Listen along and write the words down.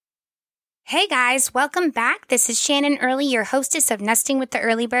Hey guys, welcome back. This is Shannon Early, your hostess of Nesting with the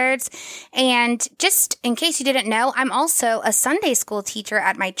Early Birds. And just in case you didn't know, I'm also a Sunday school teacher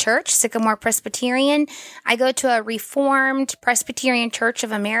at my church, Sycamore Presbyterian. I go to a Reformed Presbyterian Church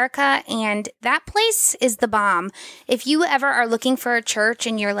of America, and that place is the bomb. If you ever are looking for a church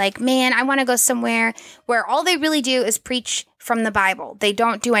and you're like, man, I want to go somewhere where all they really do is preach from the Bible. They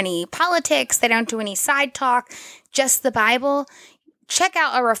don't do any politics. They don't do any side talk, just the Bible. Check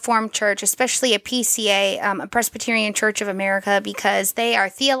out a Reformed church, especially a PCA, a Presbyterian Church of America, because they are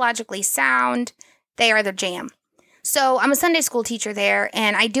theologically sound. They are the jam. So I'm a Sunday school teacher there,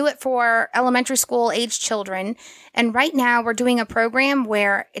 and I do it for elementary school age children. And right now we're doing a program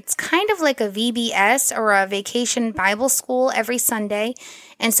where it's kind of like a VBS or a vacation Bible school every Sunday.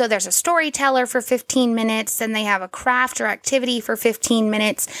 And so there's a storyteller for 15 minutes, and they have a craft or activity for 15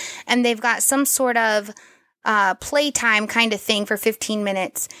 minutes, and they've got some sort of playtime kind of thing for 15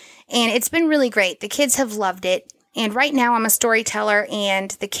 minutes. And it's been really great. The kids have loved it. And right now I'm a storyteller,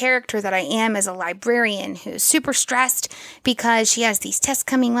 and the character that I am is a librarian who's super stressed because she has these tests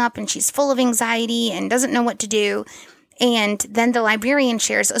coming up and she's full of anxiety and doesn't know what to do. And then the librarian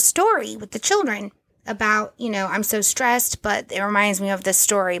shares a story with the children about, I'm so stressed, but it reminds me of this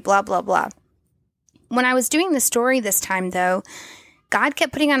story, blah, blah, blah. When I was doing the story this time, though, God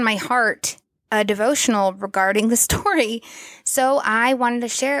kept putting on my heart a devotional regarding the story, so I wanted to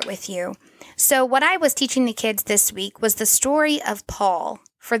share it with you. So what I was teaching the kids this week was the story of Paul.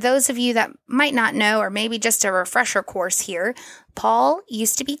 For those of you that might not know, or maybe just a refresher course here, Paul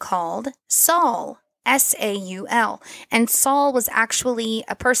used to be called Saul, S-A-U-L, and Saul was actually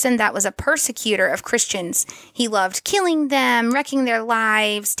a person that was a persecutor of Christians. He loved killing them, wrecking their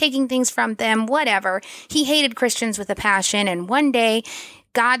lives, taking things from them, whatever. He hated Christians with a passion, and one day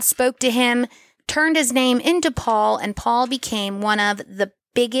God spoke to him, turned his name into Paul, and Paul became one of the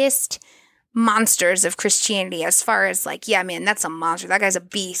biggest monsters of Christianity as far as that's a monster. That guy's a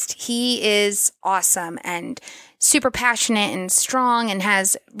beast. He is awesome and super passionate and strong and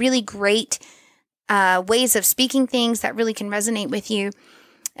has really great ways of speaking things that really can resonate with you.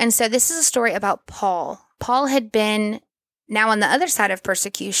 And so this is a story about Paul. Paul had been now on the other side of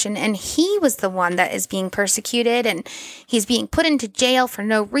persecution, and he was the one that is being persecuted, and he's being put into jail for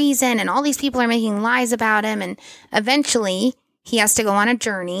no reason, and all these people are making lies about him, and eventually he has to go on a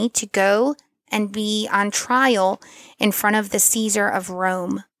journey to go and be on trial in front of the Caesar of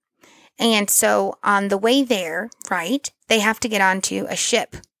Rome. And so on the way there, right, they have to get onto a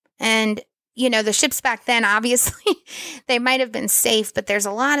ship. And the ships back then, obviously, they might have been safe, but there's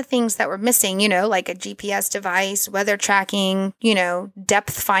a lot of things that were missing, like a GPS device, weather tracking,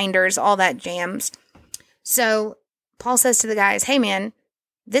 depth finders, all that jams. So Paul says to the guys, hey, man,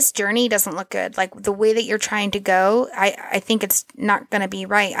 this journey doesn't look good. Like the way that you're trying to go, I think it's not going to be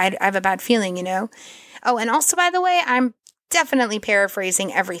right. I have a bad feeling, Oh, and also, by the way, I'm definitely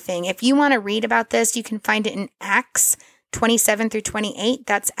paraphrasing everything. If you want to read about this, you can find it in Acts 27 through 28.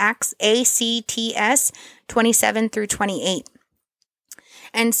 That's Acts, A-C-T-S, 27 through 28.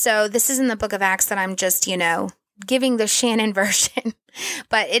 And so this is in the book of Acts that I'm just, giving the Shannon version.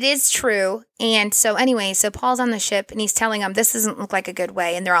 But it is true. And so anyway, so Paul's on the ship and he's telling them this doesn't look like a good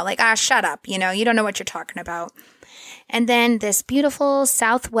way. And they're all like, shut up. You don't know what you're talking about. And then this beautiful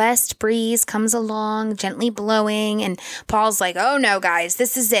southwest breeze comes along, gently blowing. And Paul's like, oh no, guys,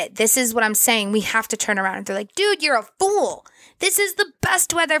 this is it. This is what I'm saying. We have to turn around. And they're like, dude, you're a fool. This is the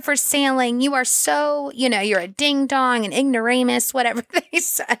best weather for sailing. You are so, you're a ding dong, an ignoramus, whatever they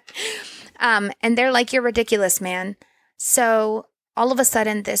said. And they're like, you're ridiculous, man. So all of a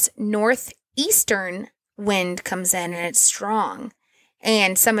sudden, this northeastern wind comes in and it's strong.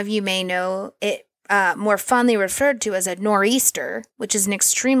 And some of you may know it more fondly referred to as a nor'easter, which is an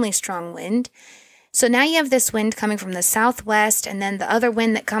extremely strong wind. So now you have this wind coming from the southwest and then the other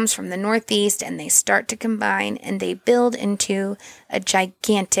wind that comes from the northeast, and they start to combine and they build into a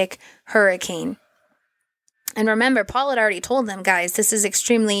gigantic hurricane. And remember, Paul had already told them, guys, this is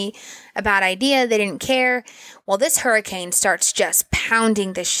extremely a bad idea. They didn't care. Well, this hurricane starts just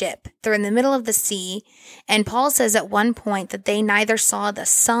pounding the ship. They're in the middle of the sea. And Paul says at one point that they neither saw the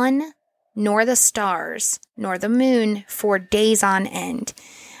sun nor the stars nor the moon for days on end.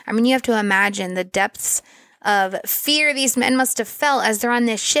 I mean, you have to imagine the depths of fear these men must have felt as they're on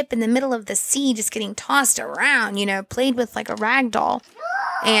this ship in the middle of the sea, just getting tossed around, played with like a rag doll.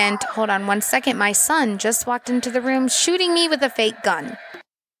 And hold on one second, my son just walked into the room shooting me with a fake gun.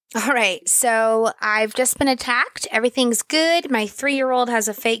 All right, so I've just been attacked. Everything's good. My 3-year-old has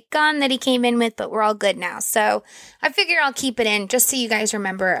a fake gun that he came in with, but we're all good now. So I figure I'll keep it in just so you guys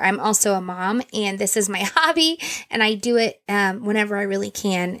remember I'm also a mom and this is my hobby and I do it whenever I really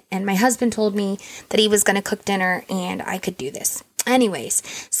can. And my husband told me that he was going to cook dinner and I could do this. Anyways,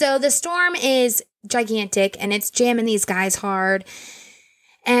 so the storm is gigantic and it's jamming these guys hard.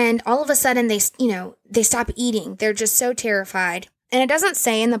 And all of a sudden they stop eating. They're just so terrified. And it doesn't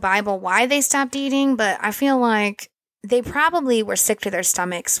say in the Bible why they stopped eating, but I feel like they probably were sick to their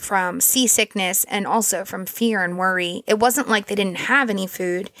stomachs from seasickness and also from fear and worry. It wasn't like they didn't have any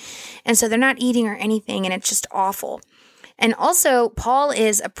food. And so they're not eating or anything, and it's just awful. And also, Paul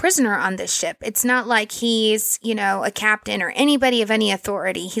is a prisoner on this ship. It's not like he's, a captain or anybody of any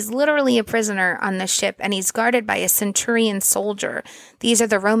authority. He's literally a prisoner on this ship, and he's guarded by a centurion soldier. These are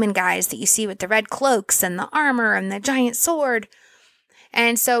the Roman guys that you see with the red cloaks and the armor and the giant sword.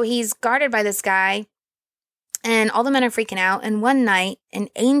 And so he's guarded by this guy, and all the men are freaking out. And one night, an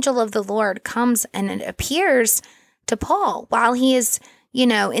angel of the Lord comes and it appears to Paul while he is,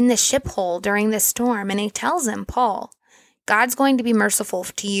 in the ship hole during this storm. And he tells him, Paul, God's going to be merciful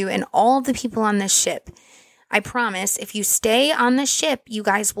to you and all the people on this ship. I promise, if you stay on the ship, you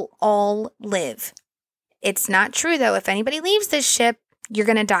guys will all live. It's not true, though. If anybody leaves this ship, you're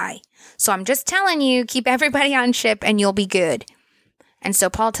going to die. So I'm just telling you, keep everybody on ship and you'll be good. And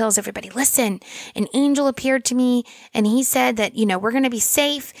so Paul tells everybody, listen, an angel appeared to me and he said that, we're going to be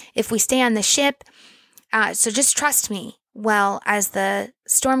safe if we stay on the ship. So just trust me. Well, as the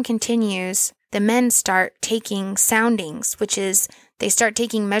storm continues, the men start taking soundings, which is they start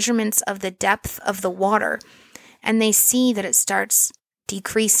taking measurements of the depth of the water. And they see that it starts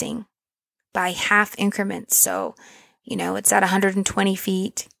decreasing by half increments. So, it's at 120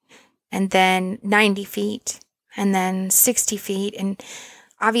 feet and then 90 feet. And then 60 feet. And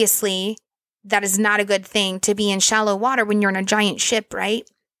obviously, that is not a good thing to be in shallow water when you're in a giant ship, right?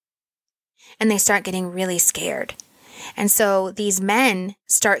 And they start getting really scared. And so these men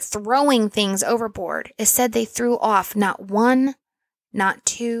start throwing things overboard. It said they threw off not 1, not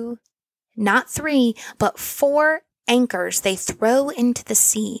 2, not 3, but 4 anchors they throw into the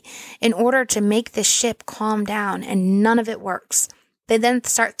sea in order to make the ship calm down, and none of it works. They then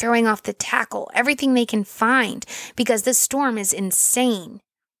start throwing off the tackle, everything they can find, because this storm is insane.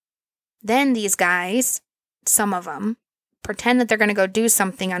 Then these guys, some of them, pretend that they're going to go do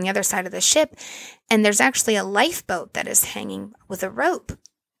something on the other side of the ship, and there's actually a lifeboat that is hanging with a rope.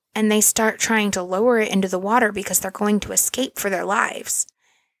 And they start trying to lower it into the water because they're going to escape for their lives.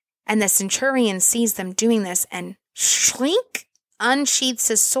 And the centurion sees them doing this and shrink, unsheaths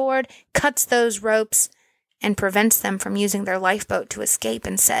his sword, cuts those ropes, and prevents them from using their lifeboat to escape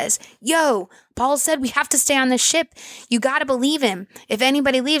and says, yo, Paul said we have to stay on this ship. You got to believe him. If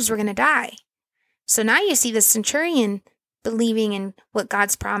anybody leaves, we're going to die. So now you see the centurion believing in what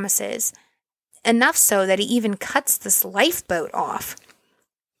God's promise is, enough so that he even cuts this lifeboat off.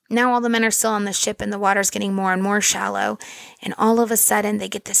 Now all the men are still on the ship and the water's getting more and more shallow. And all of a sudden they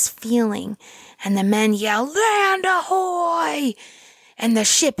get this feeling and the men yell, land ahoy! And the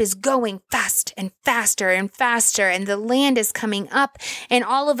ship is going fast and faster and faster, and the land is coming up, and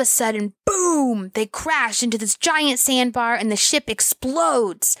all of a sudden, boom, they crash into this giant sandbar, and the ship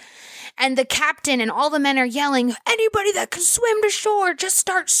explodes. And the captain and all the men are yelling, anybody that can swim to shore, just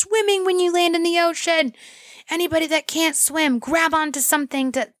start swimming when you land in the ocean. Anybody that can't swim, grab onto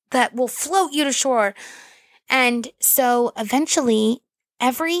something that will float you to shore. And so eventually,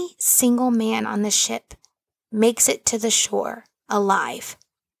 every single man on the ship makes it to the shore alive.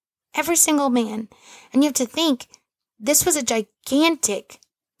 Every single man. And you have to think, this was a gigantic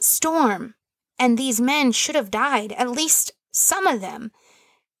storm, and these men should have died, at least some of them,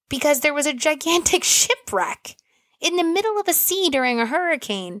 because there was a gigantic shipwreck in the middle of a sea during a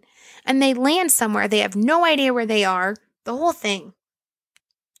hurricane, and they land somewhere. They have no idea where they are, the whole thing.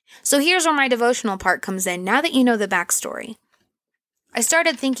 So here's where my devotional part comes in. Now that you know the backstory, I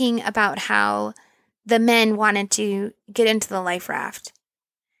started thinking about how the men wanted to get into the life raft.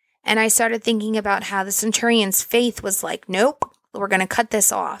 And I started thinking about how the centurion's faith was like, nope, we're going to cut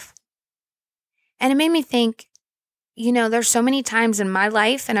this off. And it made me think, there's so many times in my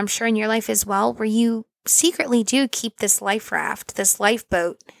life, and I'm sure in your life as well, where you secretly do keep this life raft, this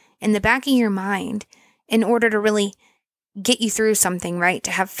lifeboat in the back of your mind in order to really get you through something, right?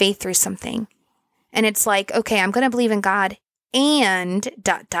 To have faith through something. And it's like, okay, I'm going to believe in God and ...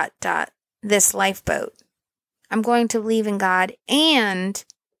 this lifeboat. I'm going to believe in God and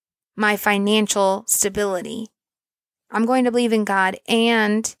my financial stability. I'm going to believe in God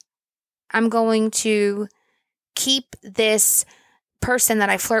and I'm going to keep this person that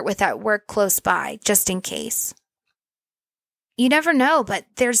I flirt with at work close by, just in case. You never know, but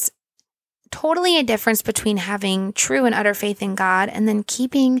there's totally a difference between having true and utter faith in God and then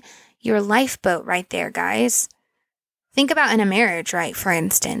keeping your lifeboat right there, guys. Think about in a marriage, right? For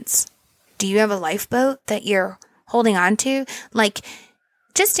instance, do you have a lifeboat that you're holding on to? Like,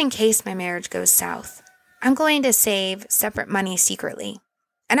 just in case my marriage goes south, I'm going to save separate money secretly.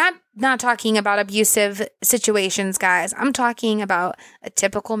 And I'm not talking about abusive situations, guys. I'm talking about a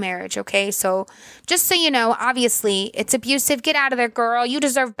typical marriage, okay? So just so you know, obviously, it's abusive. Get out of there, girl. You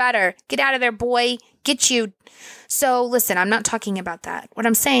deserve better. Get out of there, boy. Get you. So listen, I'm not talking about that. What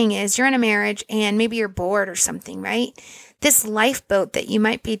I'm saying is you're in a marriage and maybe you're bored or something, right? This lifeboat that you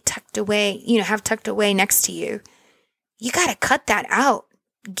might be tucked away, have tucked away next to you, you got to cut that out.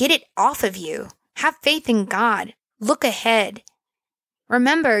 Get it off of you. Have faith in God. Look ahead.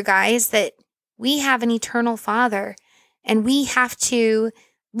 Remember, guys, that we have an eternal Father and we have to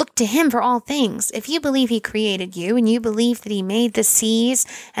look to Him for all things. If you believe He created you and you believe that He made the seas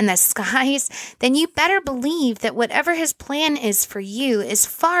and the skies, then you better believe that whatever His plan is for you is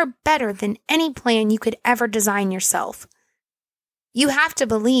far better than any plan you could ever design yourself. You have to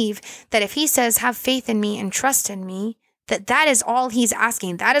believe that if He says, have faith in me and trust in me, that is all He's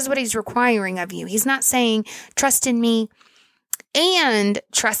asking. That is what He's requiring of you. He's not saying, trust in me and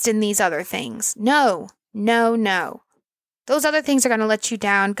trust in these other things. No. Those other things are going to let you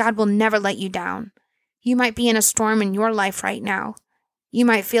down. God will never let you down. You might be in a storm in your life right now. You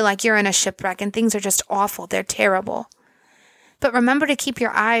might feel like you're in a shipwreck and things are just awful. They're terrible. But remember to keep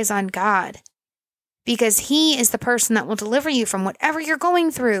your eyes on God, because He is the person that will deliver you from whatever you're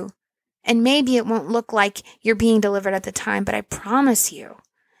going through. And maybe it won't look like you're being delivered at the time, but I promise you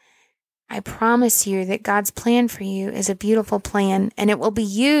that God's plan for you is a beautiful plan, and it will be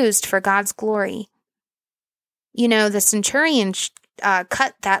used for God's glory. The centurion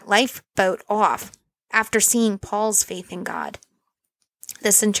cut that lifeboat off after seeing Paul's faith in God.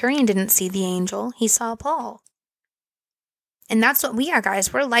 The centurion didn't see the angel. He saw Paul. And that's what we are,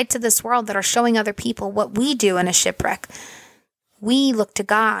 guys. We're lights of this world that are showing other people what we do in a shipwreck. We look to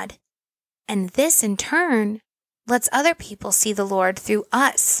God. And this, in turn, lets other people see the Lord through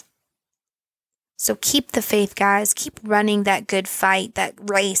us. So keep the faith, guys. Keep running that good fight, that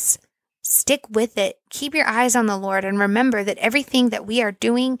race. Stick with it. Keep your eyes on the Lord and remember that everything that we are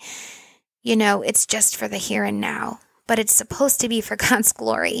doing, it's just for the here and now, but it's supposed to be for God's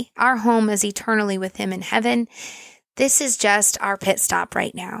glory. Our home is eternally with Him in heaven. This is just our pit stop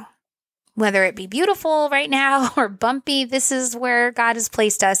right now. Whether it be beautiful right now or bumpy, this is where God has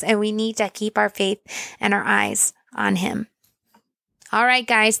placed us, and we need to keep our faith and our eyes on Him. All right,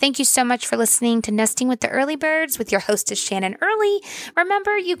 guys, thank you so much for listening to Nesting with the Early Birds with your hostess, Shannon Early.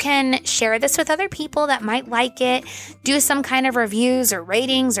 Remember, you can share this with other people that might like it, do some kind of reviews or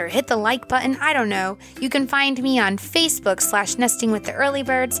ratings, or hit the like button. I don't know. You can find me on Facebook /Nesting with the Early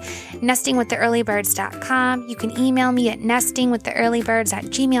Birds, nestingwiththeearlybirds.com. You can email me at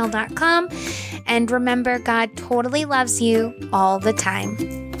nestingwiththeearlybirds@gmail.com. And remember, God totally loves you all the time.